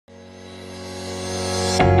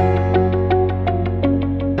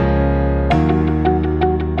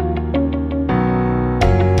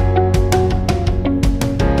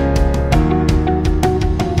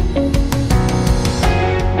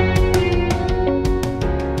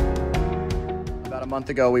About a month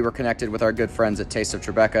ago, we were connected with our good friends at Taste of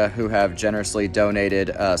Tribeca, who have generously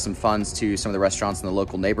donated some funds to some of the restaurants in the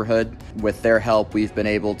local neighborhood. With their help, we've been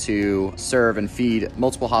able to serve and feed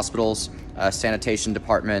multiple hospitals, a sanitation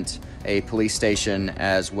department, a police station,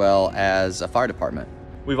 as well as a fire department.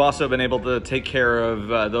 We've also been able to take care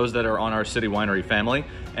of those that are on our city winery family.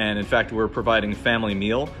 And in fact, we're providing family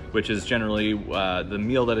meal, which is generally the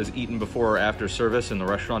meal that is eaten before or after service in the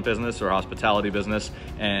restaurant business or hospitality business.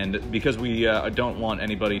 And because we don't want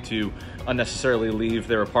anybody to unnecessarily leave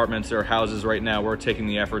their apartments or houses right now, we're taking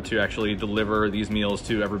the effort to actually deliver these meals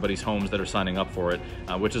to everybody's homes that are signing up for it,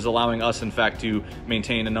 which is allowing us, in fact, to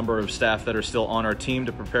maintain a number of staff that are still on our team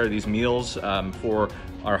to prepare these meals for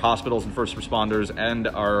our hospitals and first responders and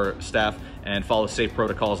our staff, and follow safe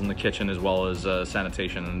protocols in the kitchen as well as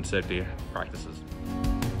sanitation and safety practices.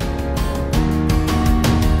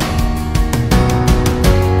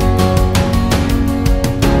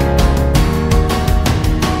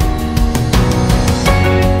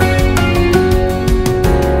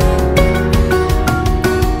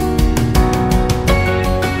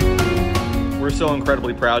 We're so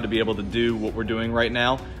incredibly proud to be able to do what we're doing right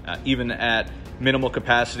now. Even at minimal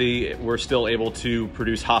capacity, we're still able to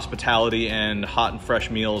produce hospitality and hot and fresh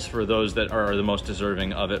meals for those that are the most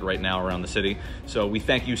deserving of it right now around the city. So we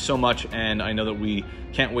thank you so much, and I know that we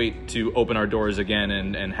can't wait to open our doors again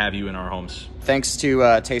and have you in our homes. Thanks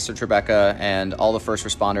to Taste of Tribeca and all the first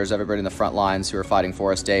responders, everybody in the front lines who are fighting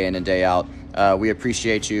for us day in and day out. We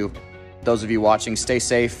appreciate you. Those of you watching, stay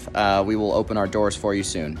safe. We will open our doors for you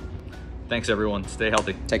soon. Thanks, everyone. Stay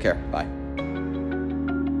healthy. Take care. Bye.